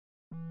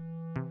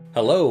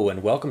Hello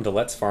and welcome to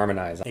Let's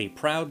Pharmanize, a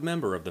proud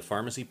member of the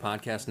Pharmacy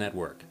Podcast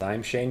Network.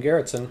 I'm Shane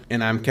Garrettson.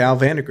 And I'm Cal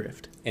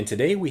Vandergrift. And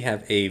today we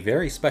have a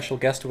very special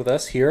guest with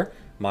us here.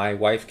 My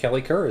wife,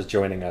 Kelly Kerr, is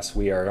joining us.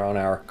 We are on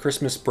our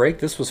Christmas break.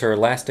 This was her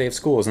last day of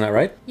school, isn't that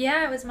right?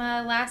 Yeah, it was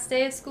my last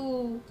day of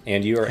school.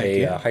 And you are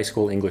a high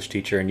school English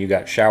teacher, and you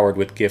got showered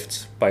with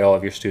gifts by all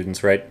of your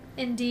students, right?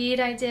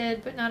 Indeed, I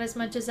did, but not as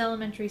much as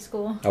elementary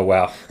school. Oh,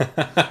 wow.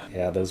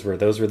 Yeah, those were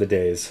the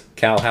days.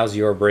 Cal, how's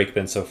your break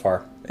been so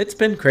far? It's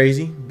been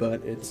crazy,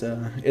 but it's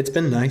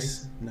been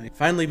nice.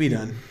 Finally be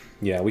done.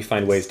 Yeah, we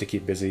find ways to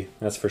keep busy,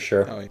 that's for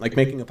sure. Oh, like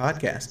making a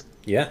podcast.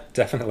 Yeah,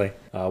 definitely.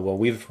 Well,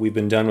 we've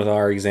been done with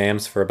our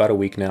exams for about a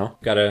week now.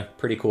 Got a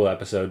pretty cool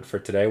episode for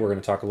today. We're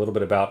going to talk a little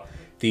bit about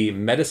the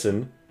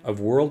medicine of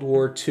World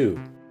War II.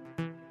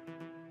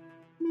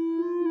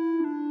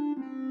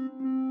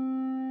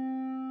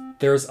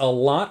 There's a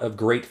lot of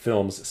great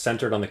films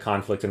centered on the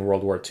conflict in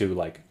World War II,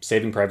 like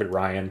Saving Private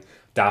Ryan,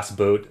 Das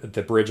Boot,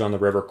 The Bridge on the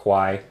River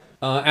Kwai.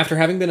 After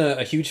having been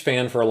a huge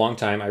fan for a long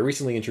time, I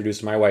recently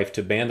introduced my wife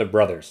to Band of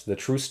Brothers, the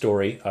true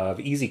story of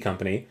Easy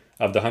Company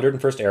of the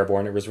 101st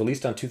Airborne. It was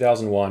released on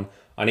 2001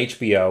 on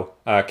HBO.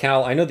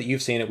 Cal, I know that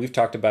you've seen it. We've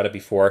talked about it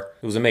before.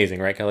 It was amazing,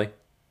 right, Kelly?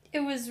 It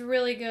was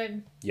really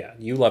good. Yeah,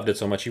 you loved it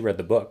so much you read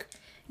the book.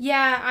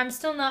 Yeah, I'm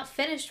still not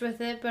finished with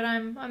it, but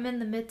I'm in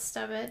the midst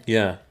of it.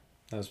 Yeah,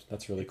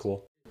 that's really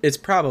cool. It's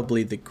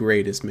probably the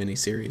greatest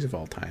miniseries of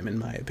all time, in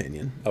my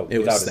opinion. Oh, it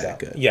without was a that doubt.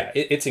 good. Yeah,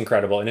 it's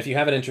incredible. And if you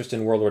have an interest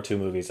in World War II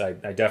movies, I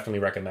definitely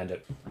recommend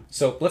it.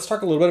 So let's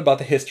talk a little bit about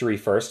the history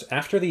first.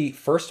 After the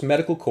first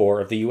Medical Corps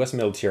of the U.S.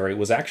 military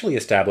was actually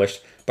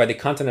established by the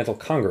Continental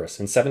Congress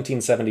in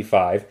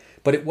 1775,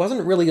 but it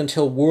wasn't really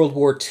until World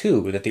War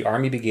II that the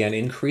Army began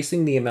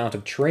increasing the amount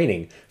of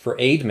training for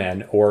aid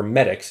men or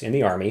medics in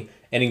the Army,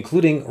 and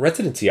including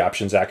residency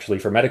options actually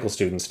for medical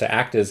students to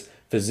act as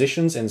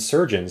physicians and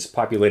surgeons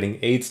populating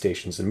aid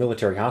stations in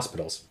military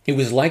hospitals. It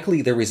was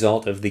likely the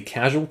result of the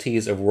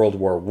casualties of World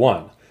War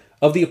I.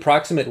 Of the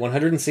approximate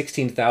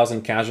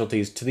 116,000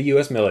 casualties to the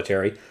U.S.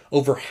 military,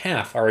 over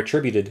half are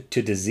attributed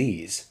to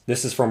disease.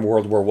 This is from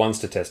World War I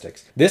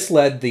statistics. This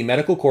led the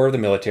Medical Corps of the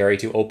military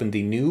to open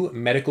the new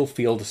Medical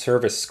Field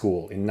Service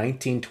School in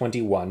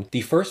 1921,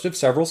 the first of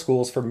several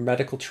schools for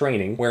medical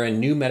training, wherein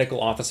new medical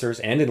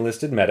officers and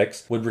enlisted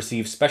medics would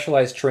receive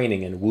specialized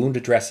training in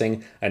wound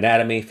dressing,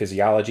 anatomy,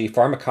 physiology,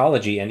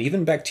 pharmacology, and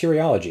even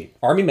bacteriology.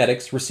 Army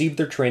medics received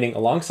their training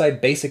alongside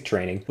basic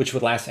training, which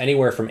would last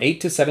anywhere from 8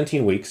 to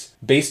 17 weeks,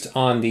 based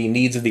on the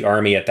needs of the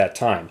Army at that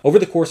time. Over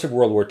the course of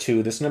World War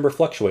II, this number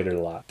fluctuated a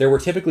lot. There were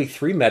typically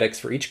 3 medics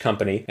for each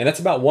company, and that's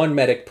about 1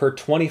 medic per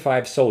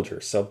 25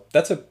 soldiers, so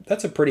that's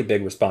a pretty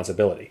big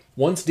responsibility.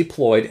 Once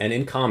deployed and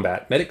in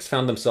combat, medics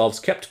found themselves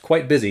kept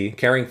quite busy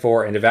caring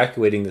for and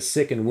evacuating the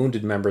sick and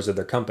wounded members of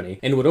their company,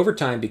 and would over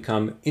time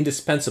become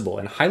indispensable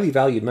and highly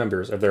valued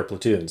members of their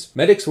platoons.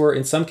 Medics were,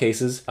 in some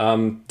cases,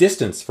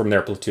 distanced from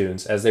their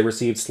platoons as they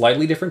received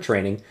slightly different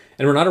training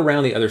and were not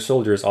around the other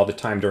soldiers all the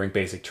time during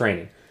basic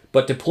training.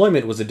 But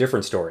deployment was a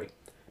different story.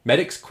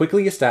 Medics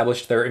quickly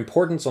established their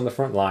importance on the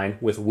front line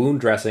with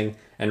wound dressing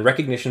and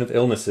recognition of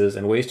illnesses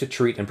and ways to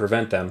treat and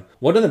prevent them.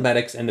 One of the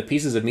medics and the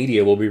pieces of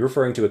media we'll be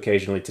referring to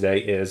occasionally today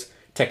is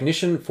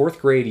Technician 4th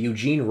grade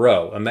Eugene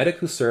Rowe, a medic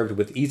who served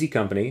with Easy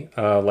Company,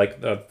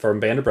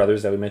 from Band of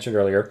Brothers that we mentioned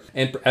earlier,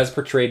 and as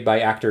portrayed by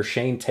actor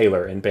Shane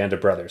Taylor in Band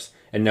of Brothers.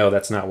 And no,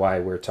 that's not why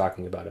we're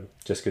talking about him,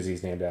 just because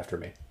he's named after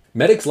me.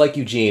 Medics like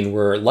Eugene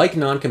were like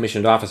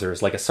non-commissioned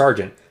officers, like a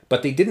sergeant,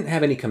 but they didn't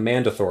have any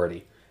command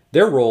authority.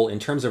 Their role, in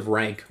terms of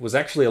rank, was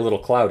actually a little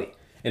cloudy.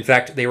 In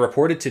fact, they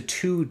reported to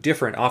 2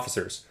 different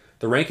officers,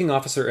 the ranking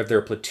officer of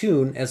their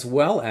platoon as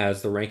well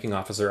as the ranking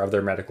officer of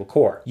their medical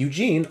corps.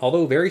 Eugene,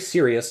 although very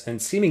serious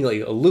and seemingly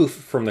aloof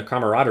from the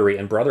camaraderie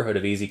and brotherhood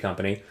of Easy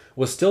Company,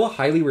 was still a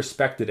highly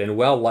respected and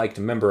well-liked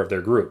member of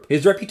their group.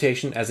 His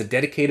reputation as a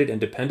dedicated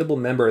and dependable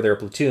member of their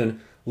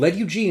platoon led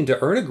Eugene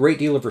to earn a great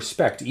deal of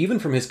respect even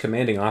from his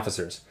commanding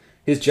officers.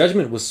 His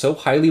judgment was so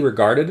highly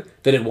regarded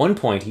that at one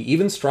point he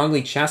even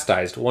strongly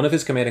chastised one of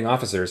his commanding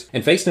officers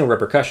and faced no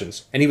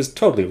repercussions. And he was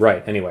totally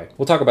right anyway.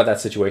 We'll talk about that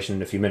situation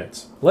in a few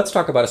minutes. Let's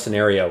talk about a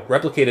scenario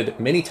replicated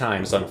many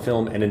times on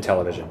film and in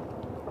television.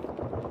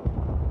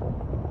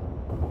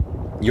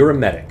 You're a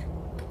medic.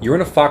 You're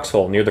in a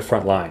foxhole near the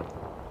front line.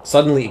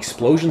 Suddenly,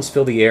 explosions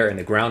fill the air and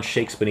the ground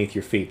shakes beneath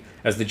your feet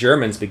as the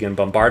Germans begin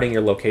bombarding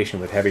your location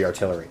with heavy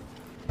artillery.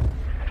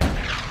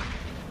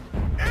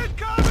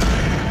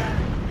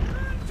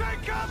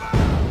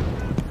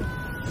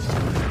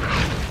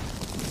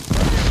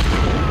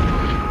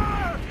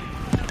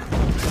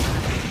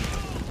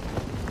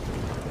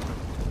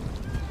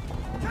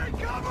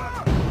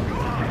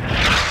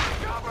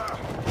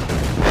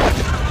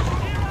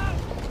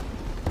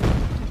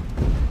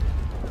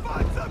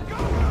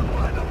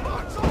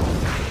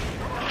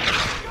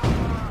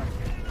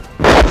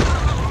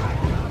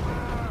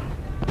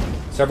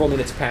 Several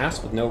minutes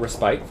pass with no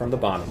respite from the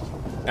bombing.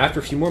 After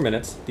a few more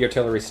minutes, the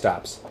artillery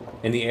stops,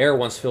 and the air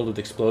once filled with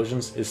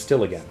explosions is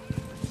still again.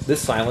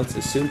 This silence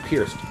is soon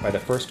pierced by the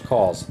first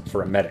calls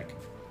for a medic.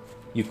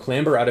 You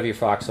clamber out of your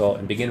foxhole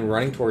and begin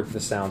running towards the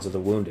sounds of the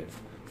wounded,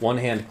 one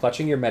hand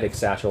clutching your medic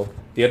satchel,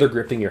 the other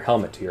gripping your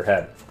helmet to your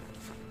head.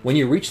 When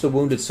you reach the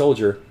wounded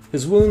soldier,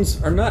 his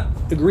wounds are not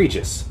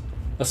egregious.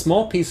 A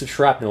small piece of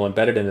shrapnel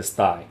embedded in his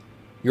thigh.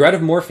 You're out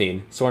of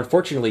morphine, so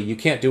unfortunately you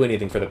can't do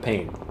anything for the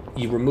pain.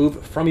 You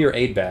remove from your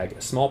aid bag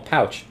a small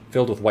pouch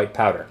filled with white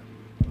powder.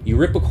 You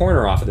rip a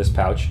corner off of this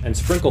pouch and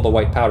sprinkle the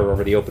white powder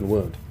over the open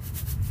wound.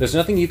 There's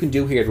nothing you can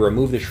do here to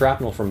remove the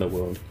shrapnel from the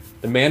wound.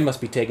 The man must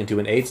be taken to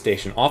an aid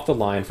station off the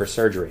line for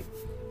surgery.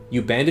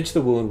 You bandage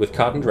the wound with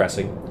cotton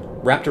dressing,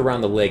 wrapped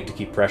around the leg to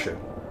keep pressure.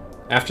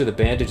 After the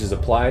bandage is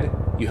applied,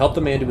 you help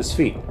the man to his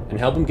feet and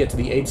help him get to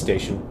the aid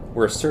station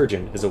where a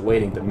surgeon is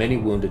awaiting the many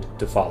wounded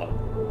to follow.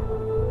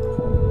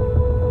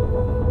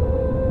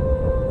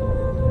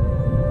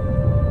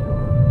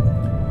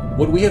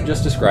 What we have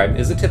just described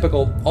is a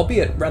typical,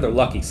 albeit rather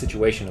lucky,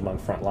 situation among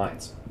front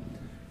lines.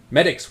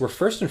 Medics were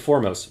first and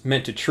foremost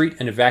meant to treat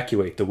and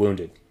evacuate the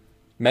wounded.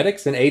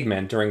 Medics and aid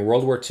men during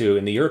World War II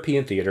in the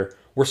European theater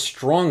were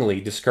strongly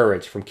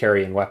discouraged from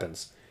carrying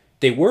weapons.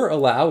 They were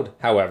allowed,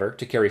 however,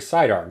 to carry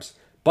sidearms,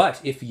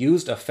 but if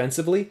used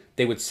offensively,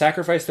 they would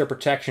sacrifice their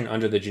protection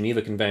under the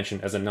Geneva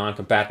Convention as a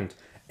non-combatant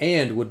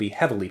and would be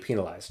heavily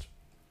penalized.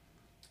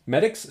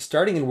 Medics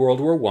starting in World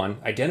War I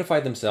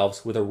identified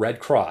themselves with a red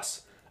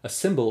cross, a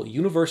symbol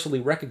universally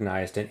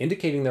recognized and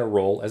indicating their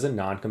role as a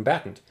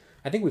non-combatant.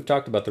 I think we've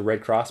talked about the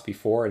Red Cross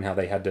before and how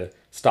they had to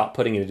stop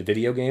putting it into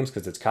video games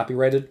because it's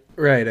copyrighted.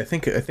 Right. I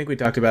think we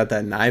talked about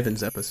that in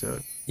Ivan's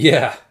episode.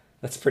 Yeah,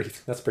 that's pretty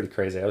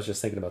crazy. I was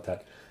just thinking about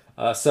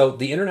that. So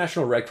the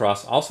International Red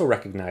Cross also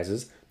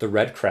recognizes the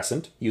Red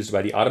Crescent, used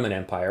by the Ottoman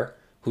Empire,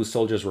 whose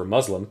soldiers were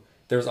Muslim.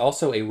 There's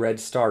also a Red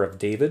Star of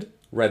David,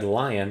 Red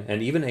Lion,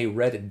 and even a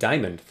Red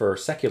Diamond for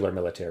secular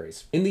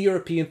militaries. In the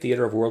European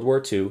theater of World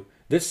War II,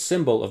 this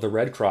symbol of the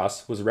Red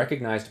Cross was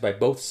recognized by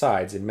both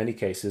sides in many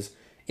cases.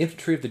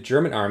 Infantry of the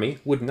German army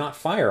would not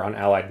fire on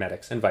Allied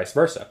medics, and vice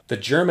versa. The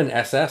German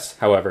SS,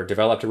 however,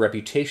 developed a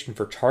reputation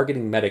for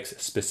targeting medics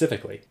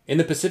specifically. In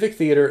the Pacific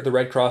Theater, the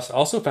Red Cross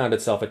also found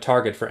itself a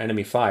target for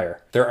enemy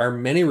fire. There are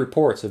many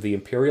reports of the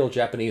Imperial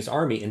Japanese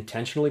Army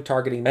intentionally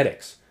targeting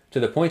medics, to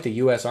the point the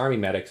U.S. Army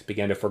medics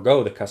began to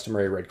forgo the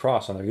customary Red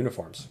Cross on their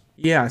uniforms.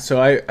 Yeah, so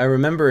I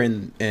remember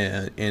in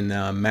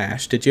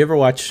MASH. Did you ever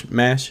watch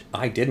MASH?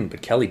 I didn't,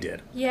 but Kelly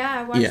did. Yeah,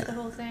 I watched the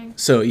whole thing.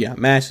 So yeah,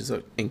 MASH is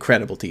an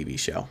incredible TV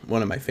show,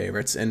 one of my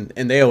favorites, and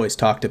they always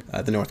talked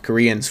about the North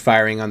Koreans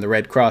firing on the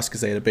Red Cross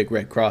because they had a big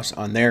Red Cross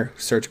on their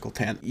surgical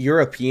tent.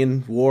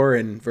 European war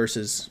and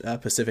versus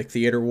Pacific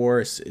Theater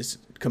war is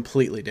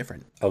completely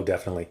different. Oh,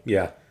 definitely,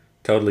 yeah.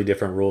 Totally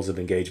different rules of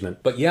engagement.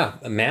 But yeah,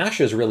 MASH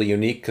is really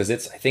unique because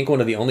it's, I think,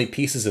 one of the only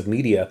pieces of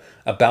media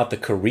about the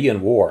Korean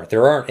War.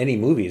 There aren't any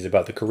movies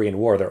about the Korean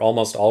War. They're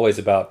almost always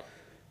about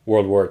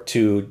World War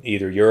II,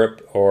 either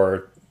Europe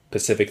or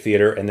Pacific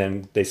Theater, and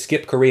then they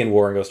skip Korean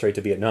War and go straight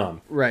to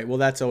Vietnam. Right, well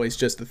that's always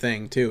just the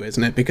thing too,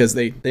 isn't it? Because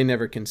they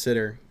never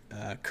consider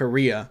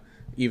Korea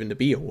even to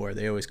be a war.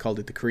 They always called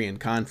it the Korean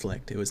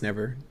conflict. It was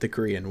never the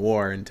Korean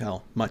War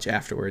until much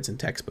afterwards in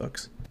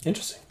textbooks.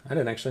 Interesting. I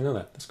didn't actually know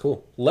that. That's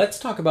cool. Let's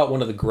talk about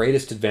one of the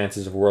greatest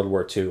advances of World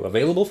War II,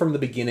 available from the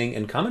beginning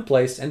and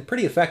commonplace and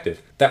pretty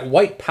effective. That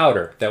white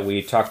powder that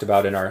we talked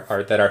about in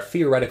that our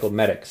theoretical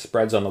medic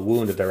spreads on the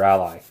wound of their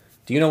ally.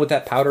 Do you know what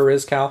that powder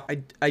is, Cal?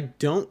 I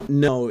don't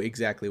know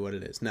exactly what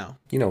it is, no.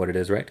 You know what it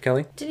is, right,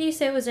 Kelly? Didn't you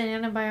say it was an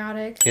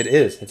antibiotic? It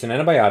is. It's an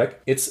antibiotic.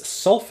 It's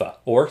sulfa,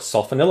 or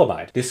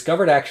sulfanilamide,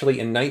 discovered actually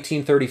in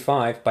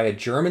 1935 by a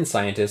German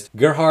scientist,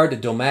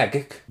 Gerhard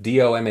Domagk,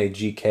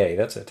 D-O-M-A-G-K.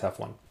 That's a tough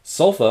one.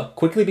 Sulfa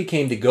quickly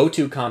became the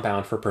go-to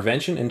compound for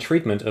prevention and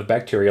treatment of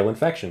bacterial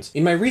infections.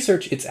 In my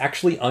research, it's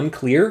actually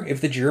unclear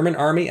if the German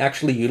army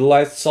actually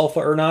utilized sulfa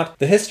or not.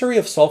 The history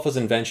of sulfa's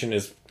invention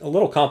is a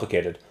little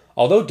complicated.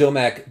 Although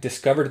Domagk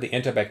discovered the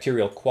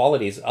antibacterial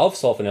qualities of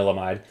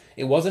sulfanilamide,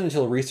 it wasn't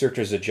until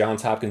researchers at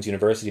Johns Hopkins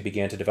University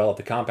began to develop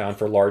the compound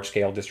for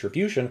large-scale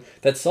distribution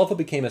that sulfa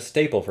became a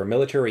staple for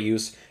military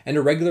use and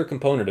a regular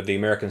component of the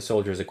American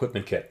soldiers'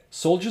 equipment kit.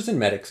 Soldiers and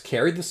medics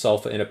carried the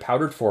sulfa in a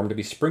powdered form to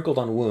be sprinkled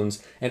on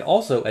wounds, and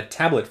also a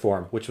tablet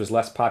form, which was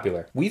less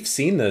popular. We've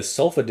seen the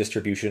sulfa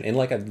distribution in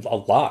like a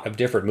lot of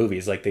different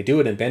movies. Like they do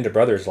it in Band of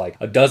Brothers like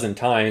a dozen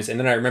times, and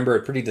then I remember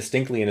it pretty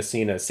distinctly in a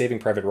scene of Saving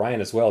Private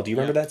Ryan as well. Do you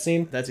remember that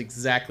scene? That's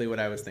exactly what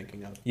I was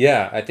thinking of.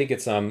 Yeah, I think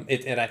it's and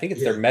I think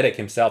it's their medic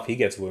himself. He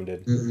gets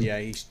wounded. Mm-hmm.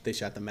 Yeah, they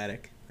shot the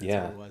medic. That's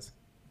what it was.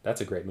 That's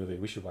a great movie.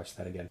 We should watch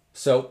that again.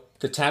 So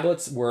the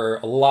tablets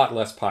were a lot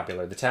less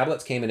popular. The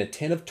tablets came in a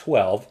tin of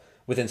 12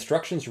 with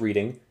instructions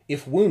reading,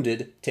 if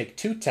wounded, take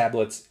 2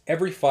 tablets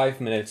every 5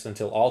 minutes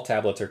until all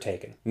tablets are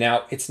taken.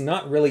 Now, it's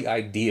not really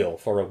ideal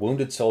for a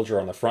wounded soldier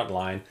on the front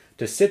line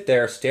to sit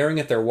there staring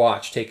at their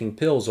watch taking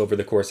pills over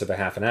the course of a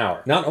half an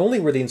hour. Not only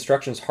were the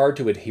instructions hard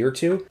to adhere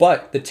to,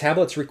 but the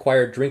tablets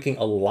required drinking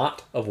a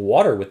lot of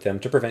water with them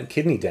to prevent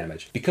kidney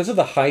damage. Because of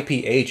the high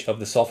pH of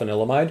the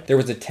sulfanilamide, there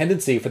was a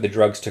tendency for the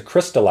drugs to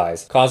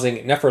crystallize, causing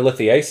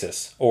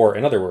nephrolithiasis, or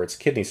in other words,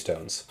 kidney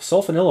stones.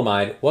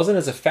 Sulfanilamide wasn't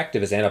as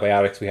effective as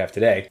antibiotics we have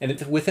today, and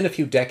within a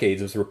few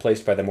decades was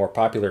replaced by the more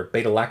popular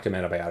beta-lactam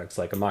antibiotics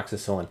like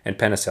amoxicillin and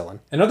penicillin.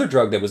 Another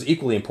drug that was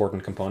equally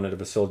important component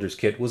of a soldier's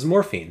kit was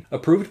morphine.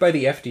 Approved by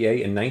the FDA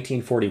in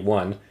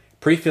 1941,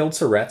 pre-filled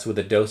syrettes with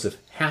a dose of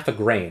half a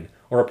grain,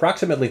 or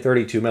approximately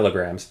 32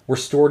 milligrams, were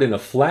stored in a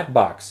flat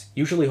box,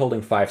 usually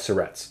holding 5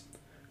 syrettes.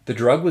 The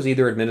drug was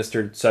either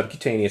administered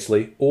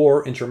subcutaneously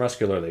or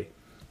intramuscularly.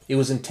 It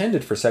was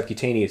intended for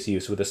subcutaneous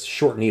use with a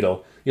short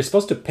needle. You're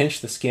supposed to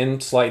pinch the skin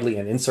slightly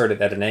and insert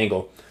it at an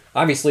angle.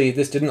 Obviously,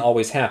 this didn't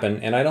always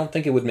happen, and I don't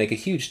think it would make a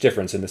huge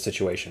difference in this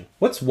situation.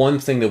 What's one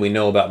thing that we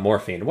know about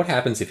morphine? What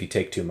happens if you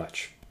take too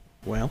much?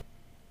 Well,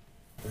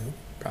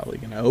 probably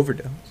going to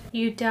overdose.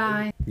 You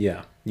die.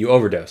 Yeah, you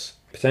overdose.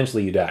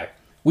 Potentially you die.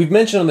 We've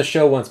mentioned on the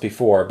show once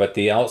before, but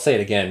I'll say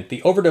it again,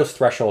 the overdose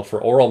threshold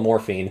for oral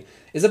morphine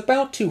is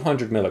about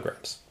 200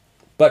 milligrams.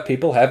 But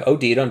people have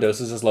OD'd on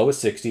doses as low as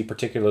 60,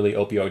 particularly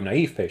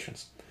opioid-naive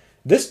patients.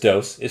 This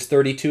dose is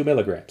 32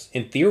 milligrams,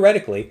 and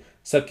theoretically,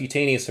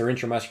 subcutaneous or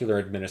intramuscular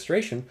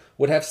administration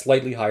would have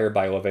slightly higher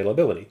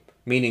bioavailability,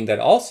 meaning that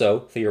also,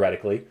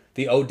 theoretically,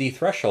 the OD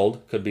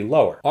threshold could be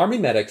lower. Army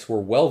medics were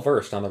well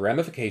versed on the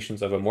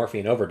ramifications of a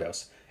morphine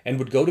overdose, and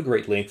would go to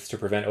great lengths to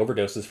prevent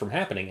overdoses from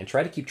happening and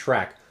try to keep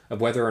track of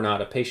whether or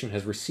not a patient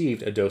has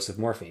received a dose of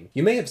morphine.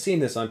 You may have seen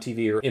this on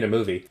TV or in a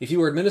movie. If you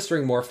were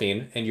administering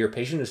morphine and your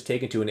patient is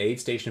taken to an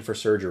aid station for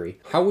surgery,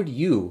 how would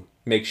you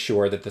make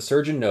sure that the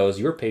surgeon knows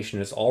your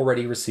patient has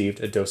already received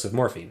a dose of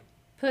morphine?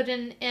 Put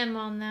an M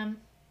on them.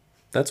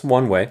 That's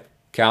one way.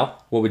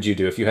 Cal, what would you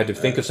do if you had to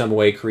think of some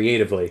way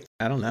creatively?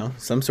 I don't know.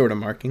 Some sort of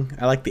marking.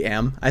 I like the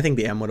M. I think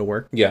the M would have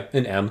worked. Yeah,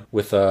 an M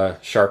with a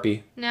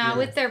Sharpie. Nah,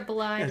 with their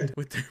blood.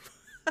 With their...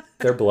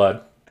 Their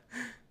blood.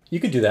 You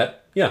could do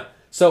that. Yeah.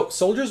 So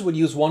soldiers would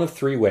use one of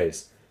 3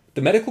 ways.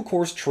 The medical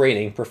corps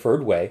training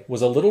preferred way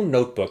was a little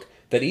notebook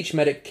that each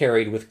medic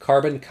carried with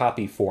carbon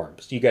copy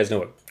forms. You guys know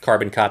what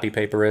carbon copy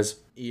paper is?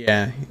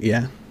 Yeah.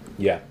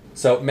 Yeah.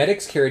 So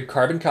medics carried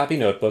carbon copy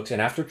notebooks,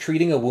 and after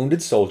treating a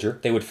wounded soldier,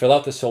 they would fill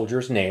out the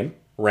soldier's name,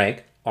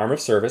 rank, arm of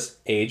service,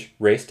 age,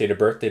 race, date of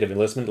birth, date of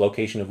enlistment,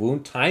 location of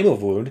wound, time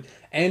of wound,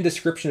 and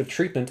description of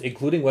treatment,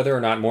 including whether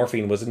or not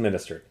morphine was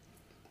administered.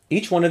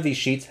 Each one of these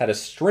sheets had a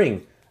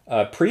string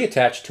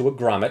pre-attached to a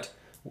grommet,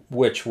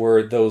 which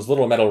were those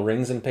little metal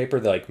rings in paper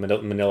that like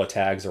manila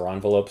tags or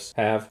envelopes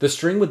have. The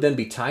string would then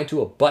be tied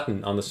to a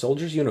button on the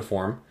soldier's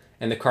uniform,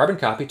 and the carbon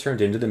copy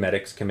turned into the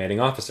medic's commanding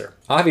officer.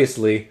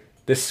 Obviously,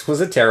 this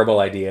was a terrible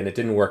idea and it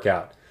didn't work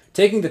out.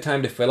 Taking the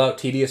time to fill out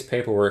tedious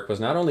paperwork was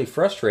not only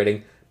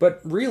frustrating,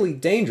 but really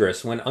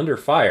dangerous when under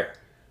fire.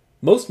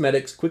 Most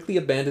medics quickly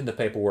abandoned the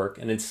paperwork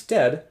and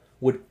instead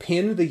would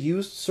pin the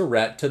used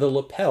syrette to the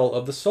lapel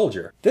of the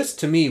soldier. This,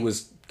 to me,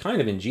 was kind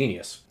of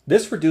ingenious.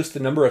 This reduced the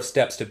number of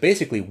steps to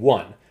basically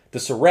 1. The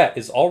syrette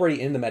is already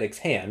in the medic's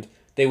hand.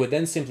 They would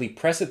then simply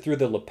press it through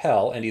the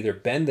lapel and either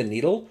bend the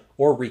needle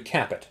or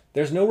recap it.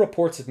 There's no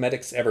reports of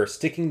medics ever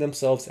sticking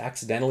themselves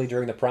accidentally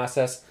during the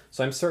process,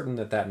 so I'm certain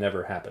that that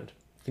never happened.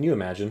 Can you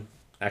imagine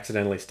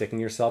accidentally sticking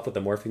yourself with the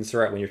morphine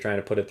syrette when you're trying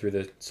to put it through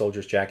the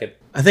soldier's jacket?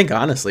 I think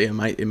honestly, it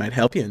might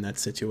help you in that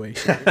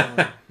situation.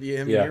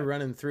 You're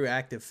running through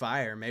active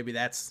fire. Maybe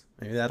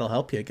that'll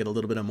help you get a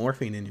little bit of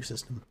morphine in your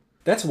system.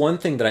 That's one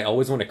thing that I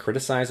always want to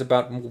criticize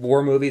about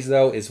war movies,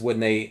 though, is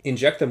when they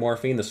inject the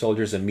morphine, the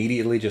soldiers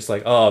immediately just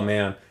like, oh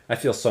man, I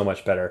feel so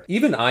much better.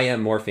 Even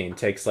IM morphine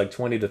takes like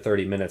 20 to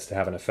 30 minutes to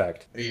have an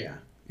effect. Yeah.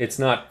 It's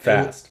not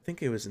fast. I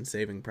think it was in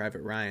Saving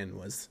Private Ryan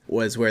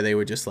was where they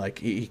were just like,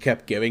 he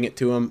kept giving it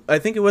to him. I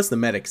think it was the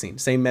medic scene,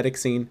 same medic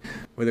scene,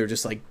 where they were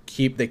just like,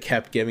 they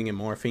kept giving him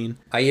morphine.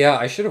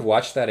 I should have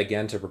watched that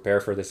again to prepare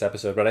for this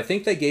episode, but I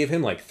think they gave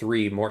him like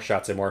 3 more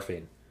shots of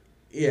morphine.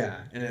 Yeah,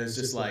 and it was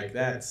just like,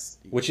 that's...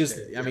 Which is...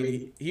 I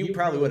mean, he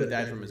probably would have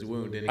died from his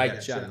wound, and he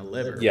got shot in the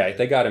liver. Yeah,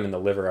 they got him in the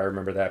liver, I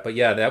remember that. But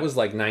yeah, that was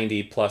like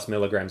 90 plus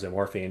milligrams of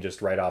morphine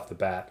just right off the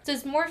bat.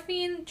 Does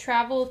morphine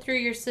travel through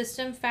your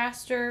system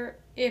faster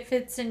if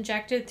it's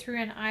injected through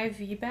an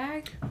IV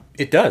bag?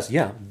 It does,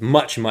 yeah.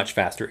 Much, much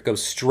faster. It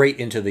goes straight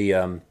into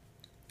the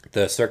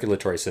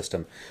circulatory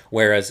system,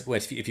 whereas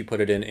if you put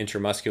it in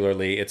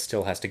intramuscularly, it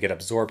still has to get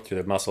absorbed through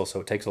the muscle, so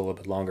it takes a little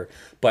bit longer.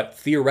 But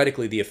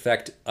theoretically, the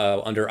effect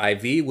under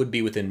IV would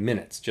be within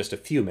minutes, just a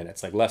few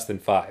minutes, like less than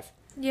 5.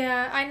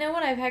 Yeah, I know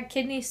when I've had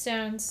kidney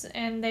stones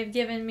and they've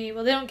given me,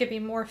 well, they don't give me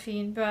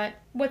morphine, but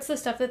what's the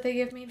stuff that they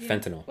give me?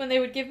 Fentanyl. When they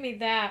would give me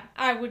that,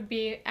 I would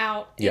be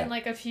out in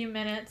like a few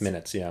minutes.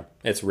 Minutes, yeah.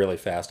 It's really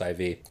fast IV.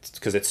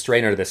 Because it's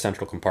straight into the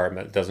central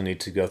compartment. It doesn't need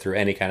to go through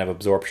any kind of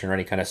absorption or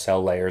any kind of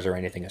cell layers or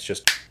anything. It's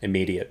just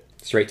immediate.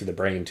 Straight to the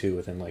brain, too,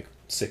 within like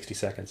 60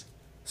 seconds.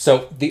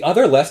 So, the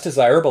other less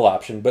desirable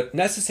option, but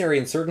necessary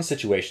in certain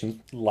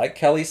situations, like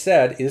Kelly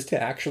said, is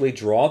to actually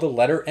draw the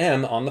letter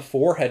M on the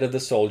forehead of the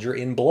soldier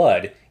in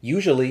blood,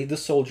 usually the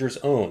soldier's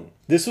own.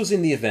 This was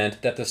in the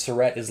event that the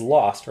surret is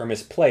lost or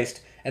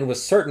misplaced, and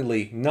was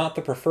certainly not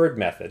the preferred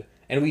method.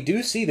 And we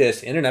do see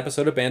this in an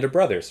episode of Band of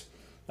Brothers.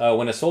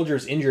 When a soldier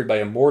is injured by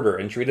a mortar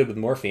and treated with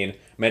morphine,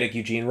 medic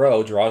Eugene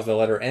Rowe draws the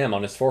letter M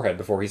on his forehead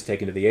before he's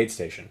taken to the aid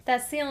station.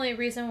 That's the only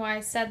reason why I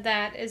said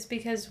that, is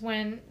because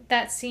when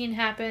that scene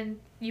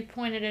happened, you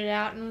pointed it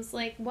out and was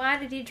like, why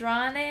did he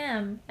draw an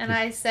M? And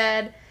I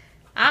said,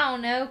 I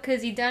don't know,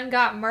 because he done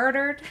got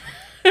murdered.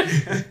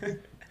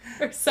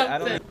 Or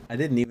something. I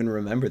didn't even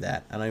remember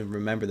that. I don't even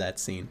remember that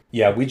scene.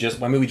 Yeah, we just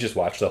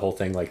watched the whole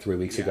thing like 3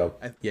 weeks ago.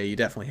 Yeah, you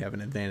definitely have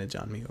an advantage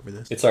on me over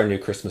this. It's our new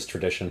Christmas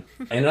tradition.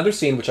 And another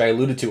scene which I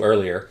alluded to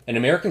earlier, an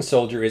American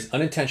soldier is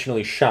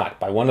unintentionally shot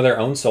by one of their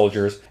own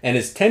soldiers and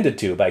is tended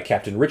to by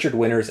Captain Richard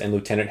Winters and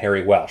Lieutenant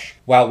Harry Welsh.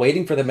 While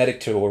waiting for the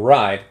medic to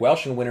arrive,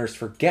 Welsh and Winters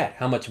forget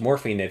how much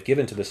morphine they've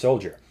given to the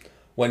soldier.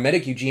 When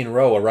medic Eugene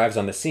Rowe arrives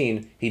on the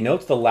scene, he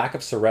notes the lack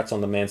of surrets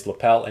on the man's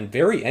lapel and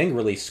very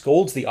angrily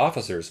scolds the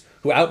officers,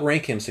 who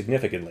outrank him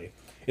significantly.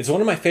 It's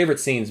one of my favorite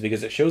scenes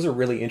because it shows a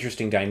really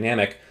interesting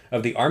dynamic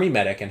of the Army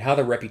medic and how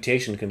their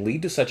reputation can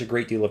lead to such a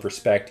great deal of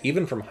respect,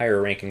 even from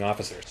higher-ranking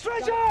officers.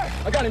 Stretcher!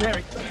 I got him,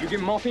 Harry. You give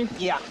him morphine?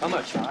 Yeah. How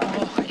much?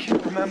 Oh, I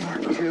can't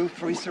remember. 2,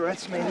 3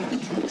 surrets, maybe?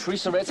 3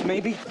 surrets,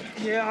 maybe?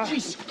 Yeah.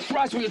 Jesus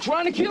Christ, were you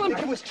trying to kill him?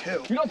 It was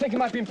 2. You don't think it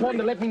might be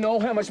important to let me know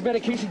how much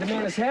medication the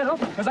man has had, huh?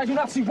 Because I do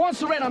not see 1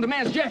 surret on the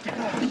man's jacket.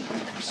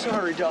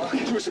 Sorry, Doc.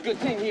 It's a good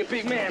thing he a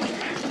big man.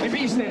 Maybe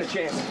he stand a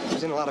chance. He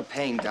was in a lot of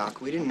pain,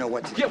 Doc. We didn't know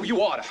what to do. Yeah, well,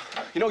 you oughta.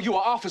 You know, you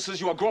are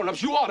officers, you are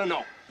grown-ups, you ought to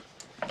know.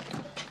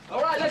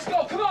 All right, let's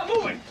go. Come on,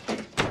 move it.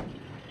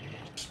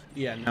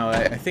 Yeah, no,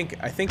 I think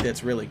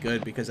that's really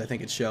good because I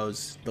think it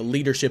shows the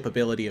leadership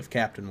ability of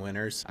Captain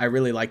Winters. I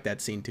really like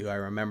that scene too. I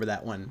remember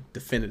that one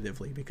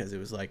definitively because it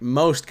was like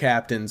most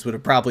captains would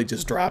have probably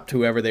just dropped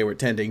whoever they were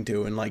tending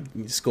to and like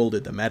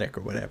scolded the medic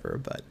or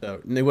whatever.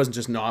 But he wasn't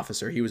just an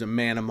officer; he was a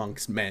man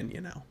amongst men, you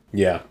know.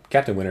 Yeah,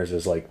 Captain Winters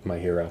is like my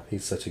hero.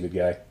 He's such a good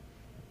guy.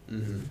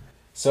 Mm-hmm.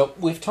 So,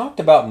 we've talked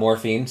about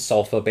morphine,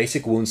 sulfa,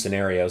 basic wound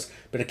scenarios,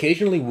 but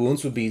occasionally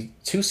wounds would be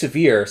so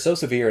severe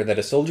that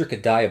a soldier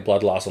could die of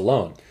blood loss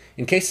alone.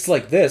 In cases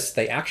like this,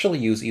 they actually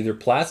use either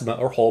plasma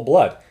or whole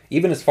blood,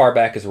 even as far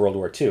back as World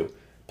War II.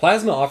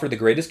 Plasma offered the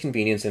greatest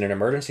convenience in an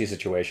emergency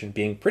situation,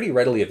 being pretty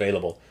readily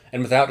available,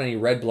 and without any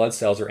red blood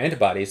cells or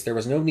antibodies, there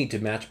was no need to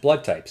match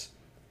blood types.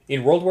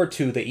 In World War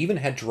II, they even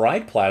had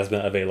dried plasma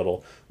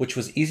available, which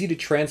was easy to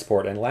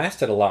transport and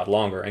lasted a lot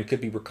longer and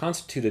could be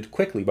reconstituted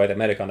quickly by the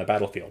medic on the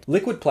battlefield.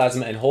 Liquid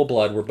plasma and whole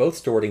blood were both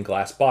stored in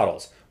glass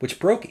bottles, which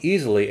broke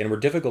easily and were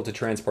difficult to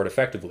transport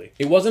effectively.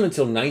 It wasn't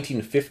until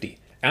 1950,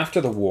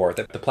 after the war,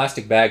 that the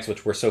plastic bags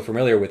which we're so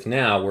familiar with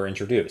now were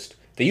introduced.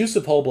 The use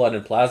of whole blood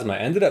and plasma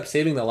ended up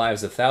saving the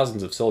lives of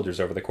thousands of soldiers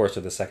over the course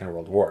of the Second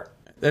World War.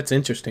 That's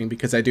interesting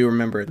because I do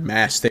remember at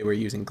MASH they were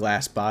using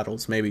glass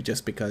bottles, maybe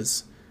just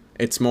because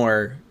it's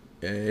more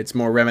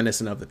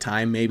reminiscent of the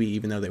time, maybe,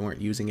 even though they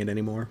weren't using it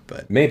anymore.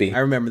 But maybe. I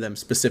remember them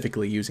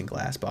specifically using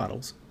glass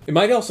bottles. It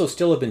might also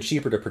still have been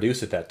cheaper to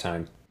produce at that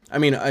time. I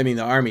mean,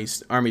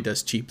 the army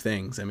does cheap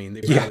things. I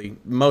mean,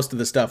 most of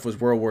the stuff was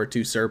World War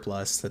II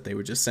surplus that they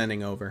were just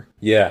sending over.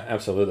 Yeah,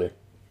 absolutely.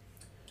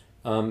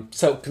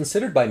 So,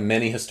 considered by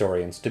many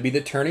historians to be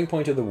the turning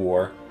point of the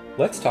war,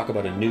 let's talk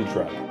about a new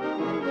drug.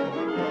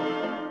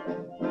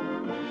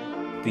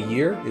 The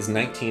year is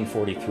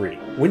 1943.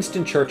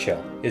 Winston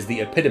Churchill is the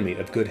epitome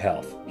of good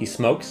health. He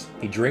smokes,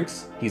 he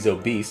drinks, he's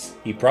obese,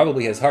 he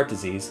probably has heart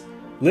disease,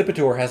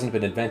 Lipitor hasn't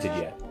been invented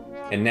yet,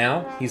 and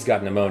now he's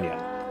got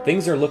pneumonia.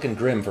 Things are looking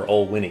grim for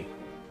old Winnie.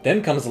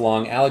 Then comes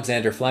along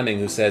Alexander Fleming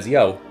who says,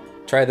 yo,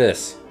 try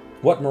this.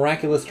 What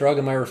miraculous drug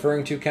am I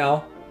referring to,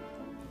 Cal?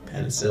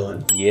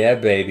 Penicillin. Yeah,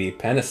 baby,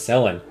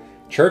 penicillin.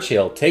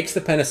 Churchill takes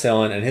the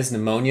penicillin and his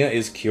pneumonia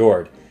is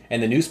cured,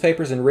 and the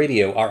newspapers and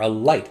radio are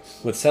alight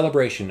with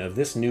celebration of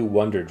this new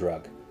wonder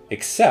drug.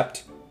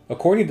 Except,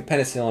 according to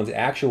penicillin's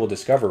actual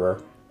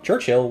discoverer,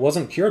 Churchill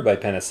wasn't cured by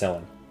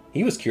penicillin.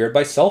 He was cured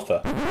by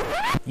sulfa.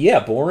 Yeah,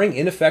 boring,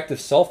 ineffective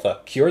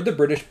sulfa cured the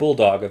British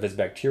bulldog of his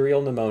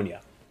bacterial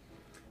pneumonia.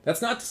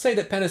 That's not to say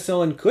that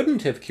penicillin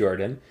couldn't have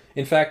cured him.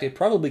 In fact, it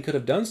probably could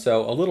have done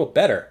so a little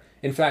better.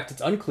 In fact,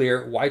 it's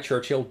unclear why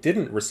Churchill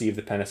didn't receive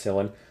the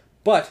penicillin,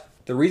 but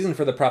the reason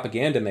for the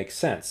propaganda makes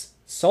sense.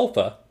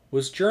 Sulfa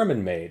was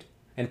German-made,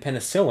 and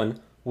penicillin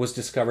was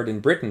discovered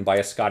in Britain by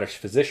a Scottish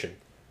physician.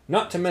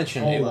 Not to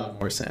mention... A lot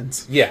more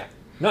sense. Yeah.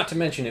 Not to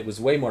mention it was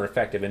way more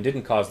effective and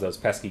didn't cause those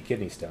pesky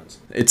kidney stones.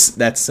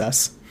 That's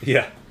sus.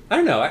 Yeah. I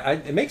don't know.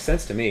 It makes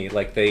sense to me.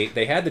 Like,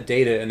 they had the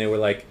data and they were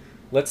like,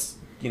 let's,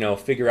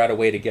 figure out a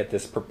way to get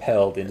this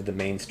propelled into the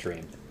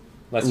mainstream.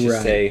 Let's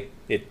just say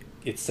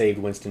it saved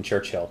Winston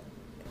Churchill.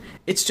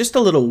 It's just a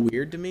little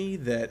weird to me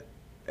that,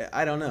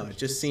 I don't know, it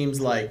just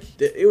seems like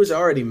it was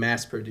already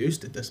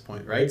mass-produced at this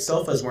point, right?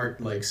 Sulfas weren't,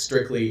 like,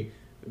 strictly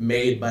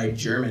made by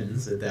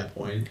Germans at that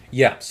point.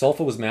 Yeah,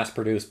 sulfa was mass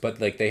produced, but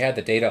like they had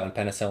the data on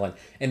penicillin,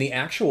 and the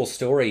actual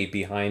story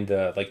behind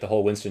the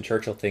whole Winston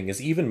Churchill thing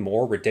is even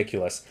more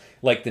ridiculous.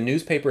 Like the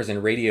newspapers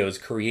and radios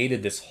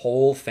created this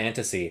whole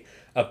fantasy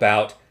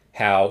about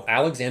how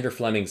Alexander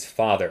Fleming's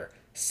father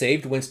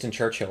saved Winston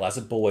Churchill as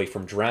a boy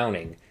from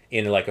drowning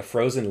in like a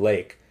frozen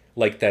lake,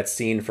 like that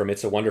scene from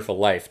It's a Wonderful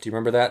Life. Do you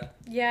remember that?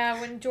 Yeah,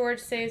 when George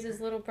saves his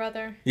little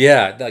brother.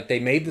 Yeah, like they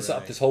made this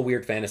up, this whole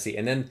weird fantasy,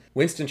 and then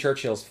Winston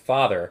Churchill's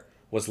father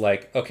was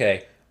like,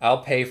 "Okay,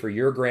 I'll pay for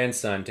your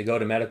grandson to go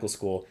to medical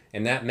school,"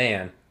 and that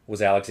man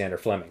was Alexander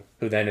Fleming,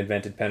 who then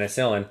invented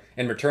penicillin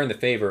and returned the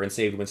favor and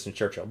saved Winston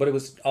Churchill. But it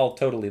was all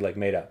totally like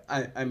made up.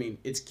 I mean,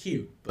 it's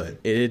cute, but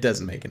it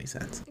doesn't make any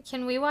sense.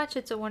 Can we watch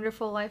It's a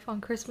Wonderful Life on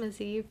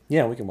Christmas Eve?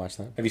 Yeah, we can watch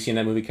that. Have you seen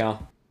that movie,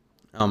 Cal?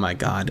 Oh my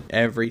God!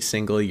 Every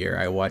single year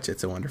I watch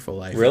It's a Wonderful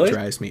Life. Really? It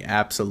drives me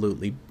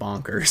absolutely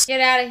bonkers.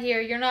 Get out of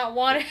here. You're not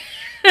wanted.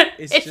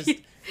 It's If just- you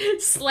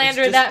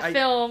slander It's just- that I-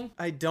 film.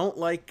 I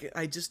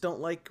just don't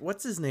like.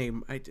 What's his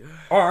name?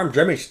 Oh, I'm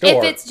Jimmy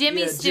Stewart. If it's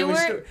Jimmy Yeah,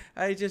 Stewart,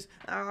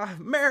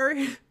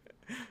 Mary,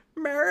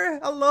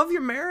 I love you,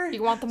 Mary.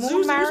 You want the moon,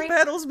 Zuzu's Mary?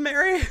 petals,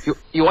 Mary.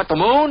 You want the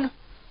moon?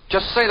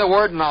 Just say the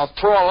word and I'll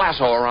throw a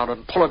lasso around it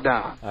and pull it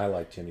down. I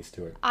like Jimmy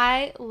Stewart.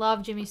 I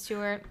love Jimmy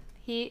Stewart.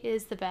 He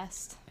is the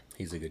best.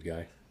 He's a good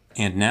guy.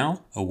 And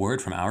now, a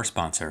word from our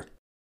sponsor.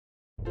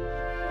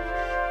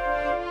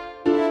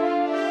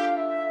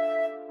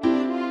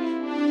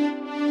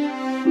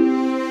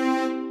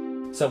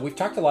 So we've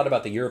talked a lot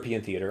about the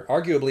European theater,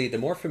 arguably the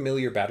more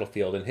familiar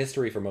battlefield in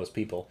history for most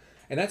people,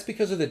 and that's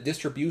because of the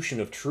distribution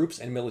of troops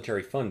and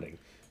military funding.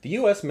 The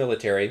US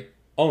military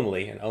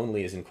only, and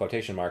only is in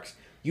quotation marks,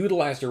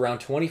 utilized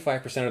around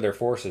 25% of their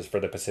forces for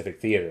the Pacific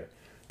theater.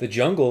 The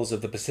jungles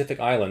of the Pacific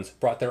Islands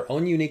brought their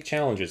own unique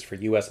challenges for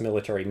US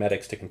military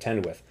medics to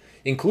contend with,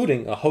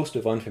 including a host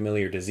of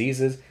unfamiliar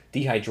diseases,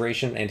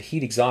 dehydration, and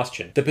heat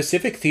exhaustion. The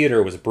Pacific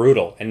theater was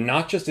brutal, and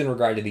not just in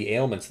regard to the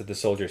ailments that the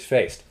soldiers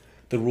faced.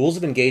 The rules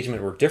of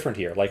engagement were different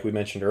here, like we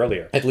mentioned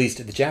earlier. At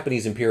least, the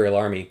Japanese Imperial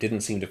Army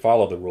didn't seem to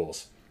follow the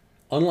rules.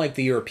 Unlike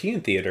the European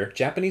theater,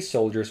 Japanese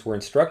soldiers were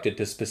instructed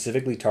to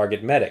specifically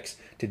target medics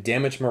to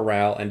damage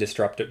morale and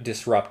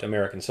disrupt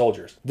American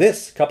soldiers.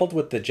 This, coupled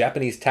with the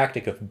Japanese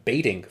tactic of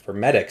baiting for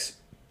medics,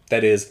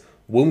 that is,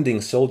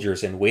 wounding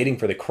soldiers and waiting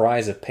for the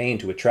cries of pain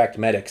to attract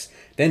medics,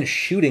 then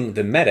shooting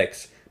the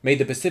medics, made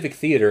the Pacific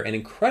theater an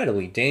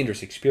incredibly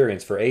dangerous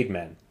experience for aid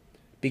men.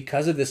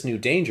 Because of this new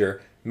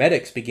danger,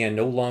 medics began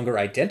no longer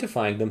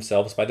identifying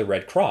themselves by the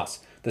Red Cross.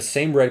 The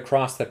same Red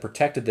Cross that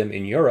protected them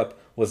in Europe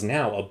was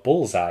now a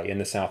bullseye in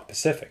the South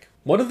Pacific.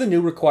 One of the new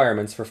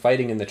requirements for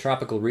fighting in the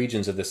tropical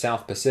regions of the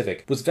South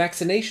Pacific was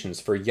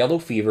vaccinations for yellow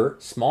fever,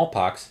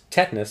 smallpox,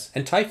 tetanus,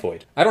 and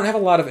typhoid. I don't have a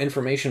lot of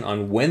information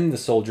on when the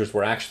soldiers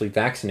were actually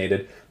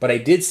vaccinated, but I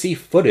did see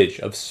footage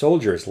of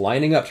soldiers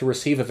lining up to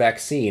receive a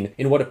vaccine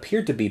in what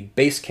appeared to be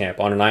base camp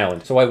on an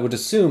island. So I would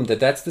assume that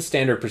that's the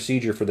standard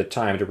procedure for the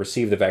time to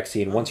receive the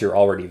vaccine once you're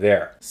already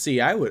there.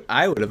 See, I would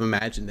have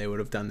imagined they would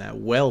have done that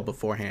well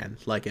beforehand,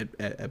 like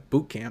at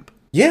boot camp.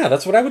 Yeah,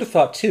 that's what I would have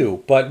thought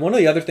too. But one of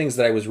the other things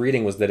that I was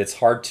reading was that it's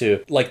hard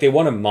to, like, they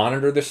want to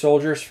monitor the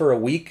soldiers for a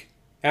week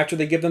after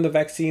they give them the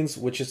vaccines,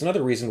 which is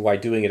another reason why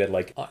doing it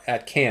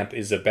at camp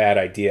is a bad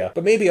idea.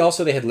 But maybe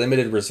also they had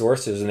limited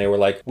resources and they were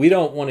like, we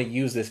don't want to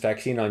use this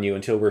vaccine on you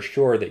until we're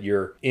sure that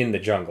you're in the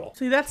jungle.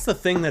 See, that's the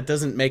thing that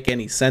doesn't make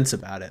any sense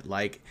about it.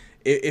 Like,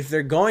 if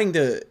they're going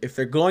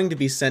to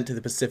be sent to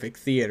the Pacific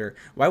Theater,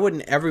 why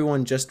wouldn't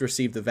everyone just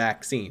receive the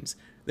vaccines?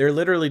 They're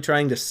literally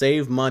trying to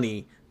save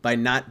money by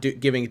not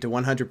giving it to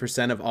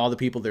 100% of all the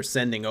people they're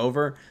sending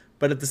over,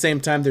 but at the same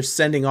time they're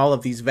sending all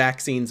of these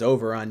vaccines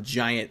over on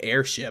giant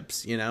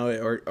airships,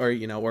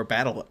 or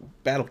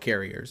battle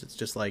carriers. It's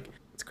just like,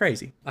 it's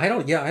crazy. I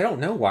don't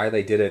know why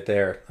they did it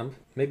there.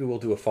 Maybe we'll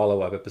do a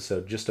follow-up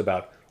episode just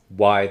about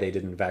why they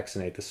didn't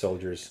vaccinate the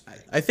soldiers.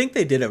 I think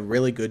they did a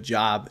really good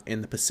job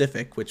in the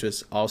Pacific, which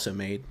was also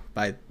made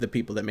by the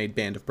people that made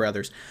Band of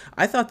Brothers.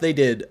 I thought they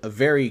did a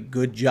very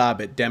good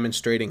job at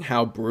demonstrating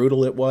how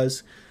brutal it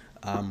was.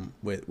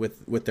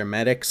 With their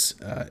medics,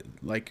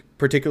 like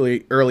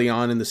particularly early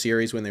on in the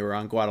series when they were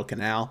on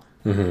Guadalcanal.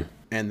 Mm-hmm.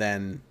 And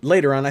then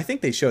later on, I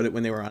think they showed it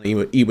when they were on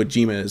Iwo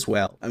Jima as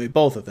well. I mean,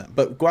 both of them.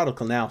 But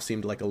Guadalcanal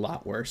seemed like a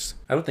lot worse.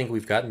 I don't think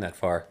we've gotten that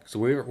far. So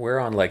we're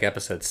on like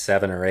episode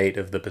 7 or 8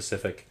 of the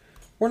Pacific.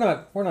 We're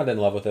not in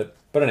love with it.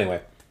 But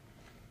anyway.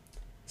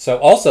 So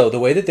also, the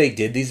way that they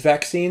did these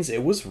vaccines,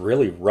 it was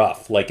really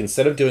rough. Like,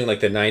 instead of doing like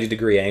the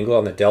 90-degree angle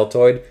on the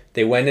deltoid,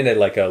 they went in at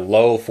like a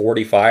low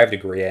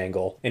 45-degree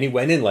angle. And he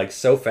went in like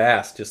so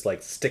fast, just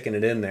like sticking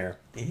it in there.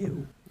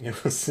 Ew.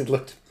 It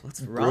looked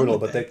wrong brutal,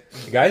 with but that?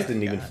 the guys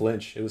didn't even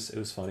flinch. It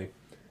was funny.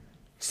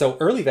 So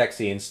early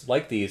vaccines,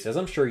 like these, as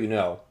I'm sure you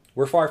know,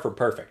 were far from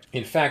perfect.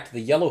 In fact, the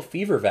yellow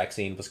fever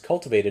vaccine was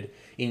cultivated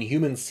in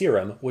human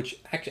serum,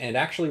 which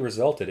actually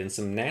resulted in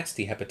some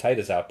nasty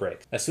hepatitis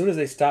outbreaks. As soon as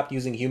they stopped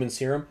using human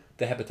serum,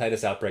 the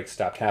hepatitis outbreaks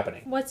stopped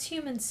happening. What's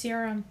human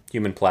serum?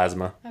 Human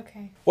plasma.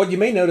 Okay. What you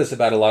may notice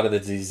about a lot of the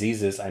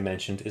diseases I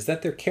mentioned is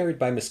that they're carried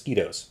by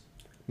mosquitoes.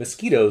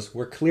 mosquitoes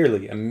were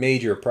clearly a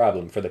major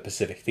problem for the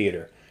Pacific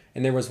Theater.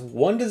 And there was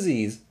one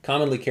disease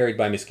commonly carried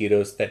by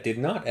mosquitoes that did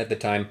not, at the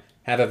time,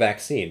 have a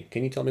vaccine.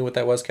 Can you tell me what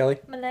that was, Kelly?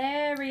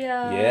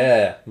 Malaria.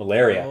 Yeah,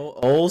 malaria. Oh,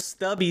 old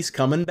Stubby's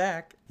coming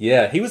back.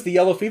 Yeah, he was the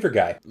yellow fever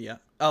guy. Yeah.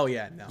 Oh,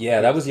 yeah, no.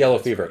 Yeah, that was yellow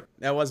fever.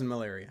 That wasn't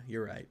malaria.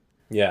 You're right.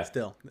 Yeah.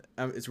 Still,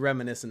 it's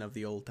reminiscent of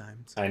the old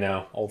times. I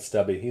know, old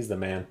Stubby, he's the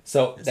man.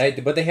 So,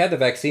 but they had the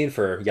vaccine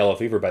for yellow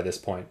fever by this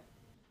point.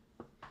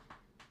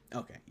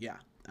 Okay, yeah.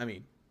 I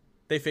mean,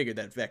 they figured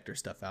that vector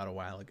stuff out a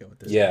while ago at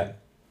this Yeah. point.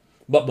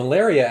 But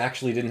malaria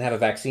actually didn't have a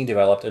vaccine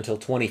developed until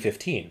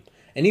 2015.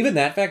 And even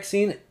that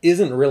vaccine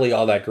isn't really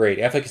all that great.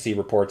 Efficacy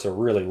reports are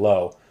really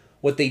low.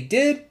 What they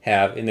did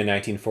have in the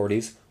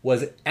 1940s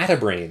was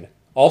atabrine,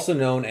 also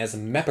known as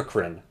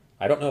mepacrin.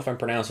 I don't know if I'm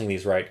pronouncing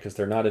these right because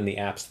they're not in the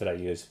apps that I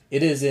use.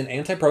 It is an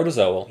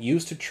antiprotozoal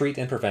used to treat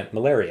and prevent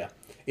malaria.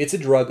 It's a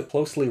drug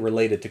closely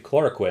related to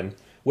chloroquine,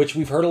 which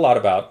we've heard a lot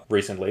about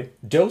recently.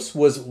 Dose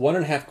was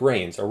 1.5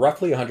 grains, or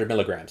roughly 100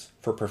 milligrams.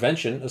 For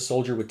prevention, a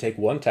soldier would take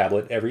 1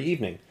 tablet every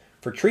evening.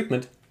 For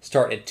treatment,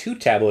 start at 2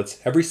 tablets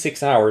every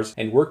 6 hours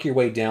and work your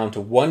way down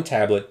to 1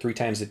 tablet 3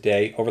 times a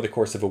day over the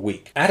course of a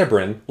week.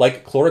 Atabrine,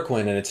 like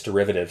chloroquine and its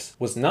derivatives,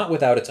 was not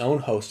without its own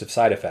host of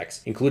side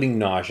effects, including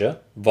nausea,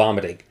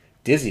 vomiting,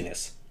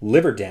 dizziness,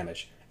 liver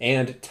damage,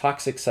 and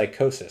toxic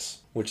psychosis,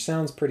 which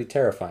sounds pretty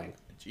terrifying.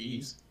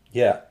 Jeez.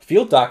 Yeah,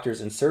 field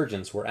doctors and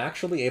surgeons were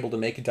actually able to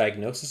make a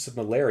diagnosis of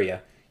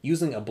malaria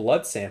using a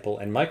blood sample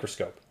and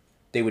microscope.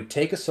 They would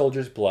take a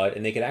soldier's blood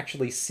and they could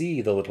actually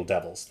see the little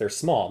devils. They're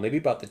small, maybe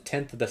about the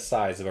 1/10 of the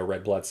size of a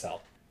red blood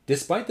cell.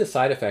 Despite the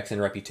side effects and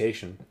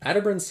reputation,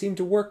 atabrine seemed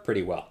to work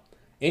pretty well.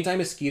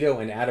 Anti-mosquito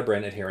and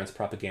atabrine adherence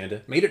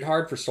propaganda made it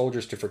hard for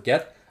soldiers to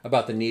forget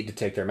about the need to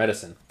take their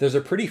medicine. There's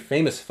a pretty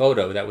famous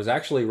photo that was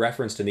actually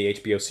referenced in the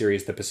HBO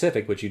series The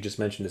Pacific, which you just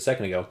mentioned a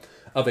second ago,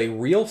 of a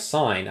real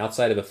sign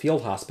outside of a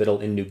field hospital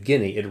in New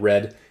Guinea. It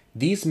read,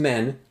 "These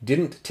men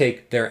didn't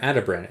take their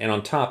atabrine," and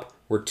on top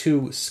were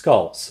 2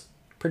 skulls.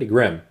 Pretty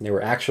grim. They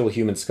were actual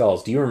human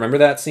skulls. Do you remember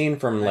that scene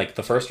from like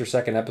the first or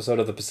second episode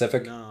of The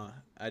Pacific? No,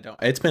 I don't.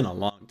 It's been a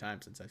long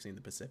time since I've seen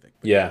the Pacific.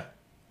 Yeah.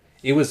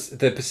 It was,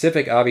 the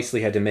Pacific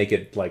obviously had to make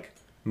it like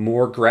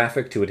more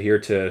graphic to adhere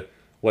to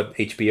what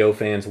HBO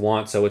fans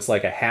want. So it's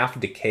like a half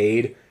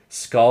decayed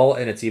skull,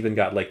 and it's even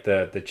got like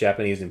the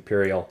Japanese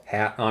imperial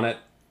hat on it.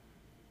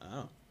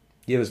 Oh.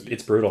 Yeah,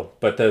 it's brutal.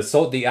 But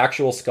the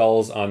actual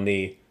skulls on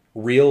the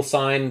real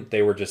sign,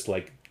 they were just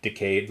like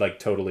decayed, like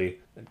totally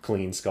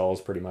clean skulls,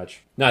 pretty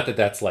much. Not that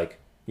that's like,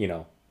 you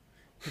know.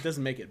 It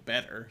doesn't make it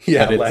better.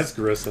 Yeah, but less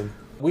gruesome.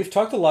 We've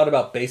talked a lot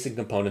about basic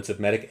components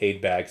of medic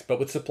aid bags, but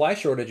with supply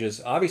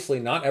shortages, obviously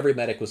not every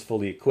medic was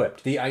fully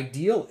equipped. The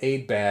ideal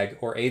aid bag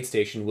or aid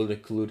station will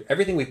include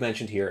everything we've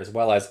mentioned here, as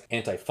well as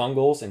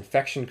antifungals,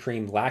 infection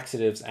cream,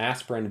 laxatives,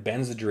 aspirin,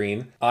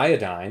 benzodrine,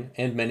 iodine,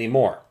 and many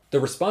more. The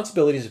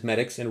responsibilities of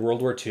medics in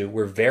World War II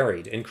were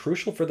varied and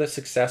crucial for the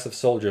success of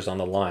soldiers on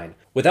the line.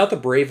 Without the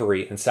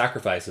bravery and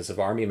sacrifices of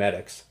Army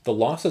medics, the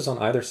losses on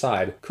either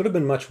side could have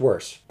been much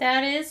worse.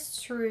 That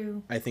is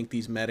true. I think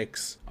these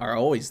medics are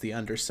always the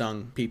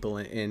undersung people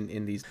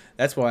in these.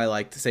 That's why I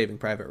liked Saving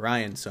Private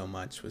Ryan so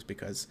much, was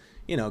because,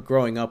 you know,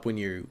 growing up when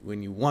you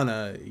want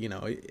to, you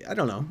know, I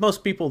don't know,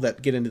 most people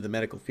that get into the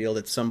medical field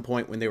at some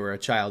point when they were a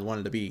child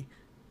wanted to be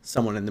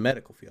someone in the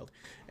medical field.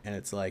 And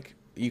it's like,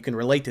 you can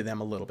relate to them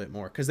a little bit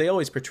more because they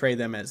always portray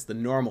them as the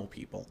normal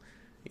people.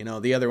 You know,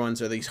 the other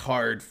ones are these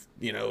hard,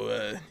 you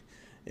know,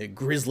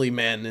 grisly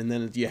men, and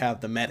then you have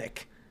the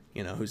medic,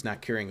 you know, who's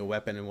not carrying a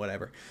weapon and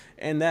whatever.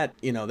 And that,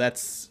 you know,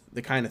 that's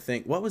the kind of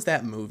thing. What was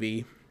that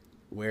movie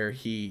where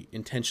he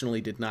intentionally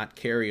did not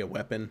carry a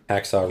weapon?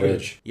 Hacksaw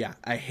Ridge. Yeah,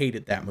 I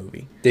hated that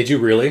movie. Did you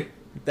really?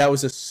 That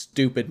was a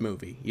stupid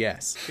movie.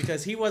 Yes,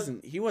 because he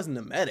wasn't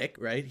a medic,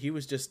 right? He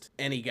was just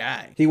any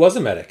guy. He was a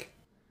medic.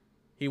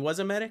 He was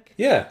a medic?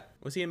 Yeah.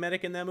 Was he a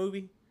medic in that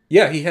movie?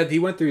 Yeah, he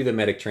went through the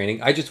medic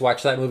training. I just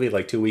watched that movie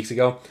like 2 weeks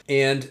ago,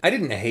 and I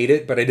didn't hate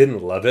it, but I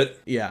didn't love it.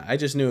 Yeah, I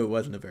just knew it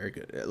wasn't a very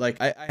good. Like,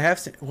 I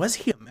have to. Was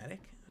he a medic?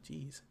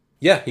 Jeez.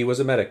 Yeah, he was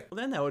a medic. Well,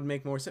 then that would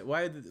make more sense.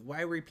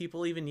 Why were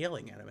people even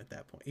yelling at him at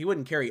that point? He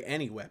wouldn't carry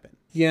any weapon.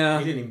 Yeah.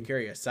 He didn't even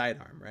carry a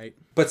sidearm, right?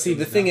 But see,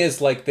 the thing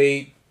is, like,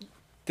 they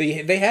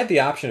had the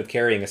option of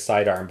carrying a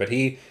sidearm, but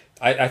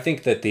I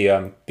think that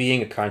the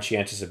being a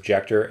conscientious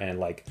objector and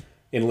like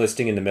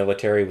enlisting in the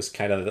military was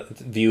kind of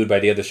viewed by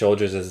the other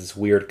soldiers as this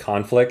weird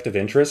conflict of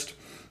interest.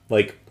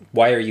 Like,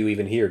 why are you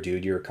even here,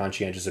 dude? You're a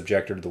conscientious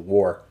objector to the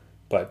war.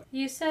 But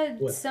you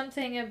said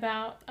something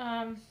about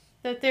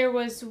that there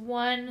was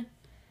one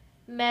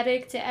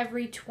medic to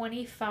every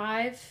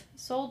 25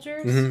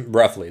 soldiers.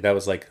 Roughly, that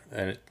was like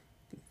an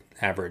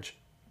average.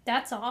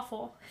 That's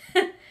awful.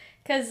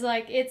 Because,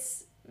 like,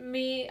 it's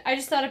me. I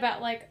just thought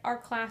about, like, our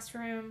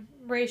classroom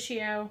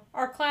ratio.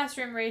 Our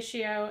classroom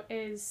ratio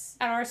is,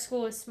 at our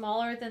school, is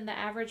smaller than the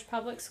average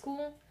public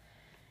school.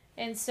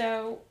 And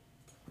so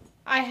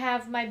I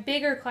have my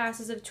bigger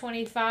classes of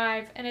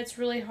 25, and it's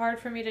really hard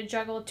for me to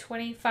juggle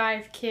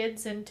 25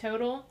 kids in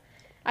total.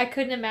 I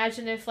couldn't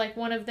imagine if like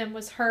one of them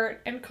was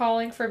hurt and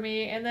calling for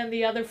me, and then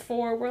the other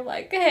 4 were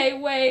like, "Hey,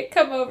 wait,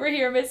 come over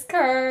here, Miss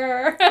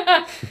Kerr."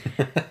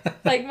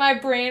 Like my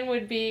brain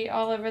would be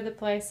all over the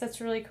place. That's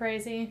really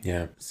crazy.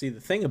 Yeah. See,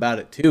 the thing about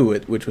it too,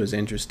 which was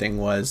interesting,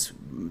 was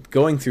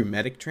going through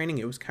medic training.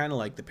 It was kind of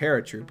like the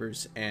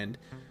paratroopers, and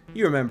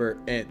you remember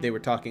they were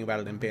talking about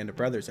it in Band of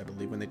Brothers, I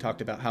believe, when they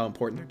talked about how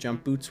important their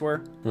jump boots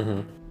were.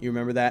 Mm-hmm. You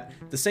remember that?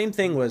 The same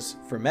thing was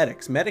for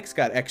medics. Medics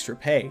got extra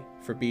pay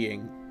for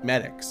being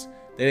medics.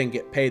 They didn't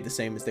get paid the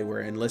same as they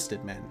were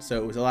enlisted men, so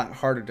it was a lot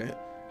harder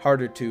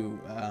to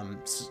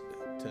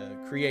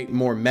create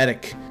more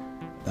medic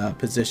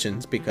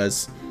positions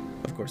because,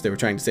 of course, they were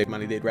trying to save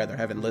money. They'd rather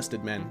have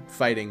enlisted men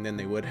fighting than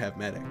they would have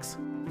medics.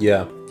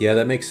 Yeah,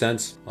 that makes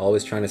sense.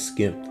 Always trying to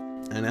skimp.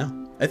 I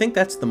know. I think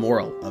that's the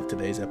moral of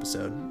today's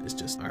episode, is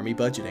just Army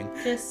budgeting.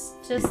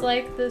 Just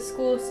like the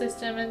school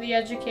system and the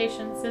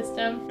education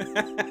system.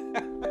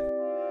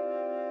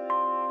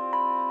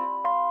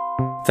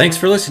 Thanks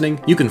for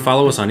listening. You can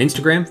follow us on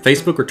Instagram,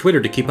 Facebook, or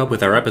Twitter to keep up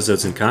with our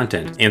episodes and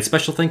content. And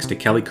special thanks to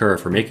Kelly Kerr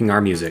for making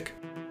our music.